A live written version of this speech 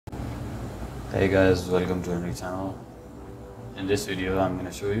Hey guys, welcome to a new channel. In this video I'm going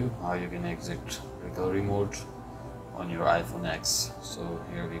to show you how you can exit recovery mode on your iPhone X. So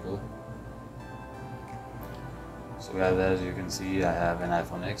here we go. So guys, as you can see, I have an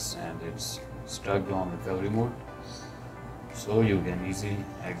iPhone X and it's stuck on recovery mode. So you can easily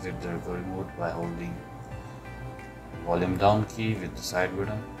exit the recovery mode by holding volume down key with the side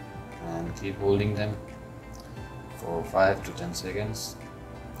button and keep holding them for 5 to 10 seconds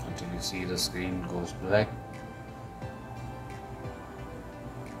until you see the screen goes black.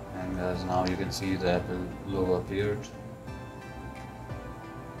 And as now you can see the Apple logo appeared.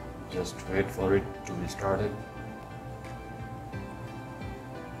 Just wait for it to be started.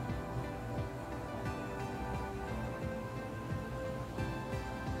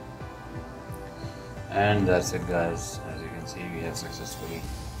 And that's it guys, as you can see we have successfully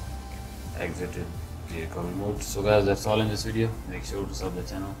exited the recovery mode. So guys, that's all in this video. Make sure to sub the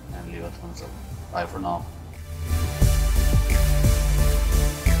channel and leave a thumbs up. Bye for now.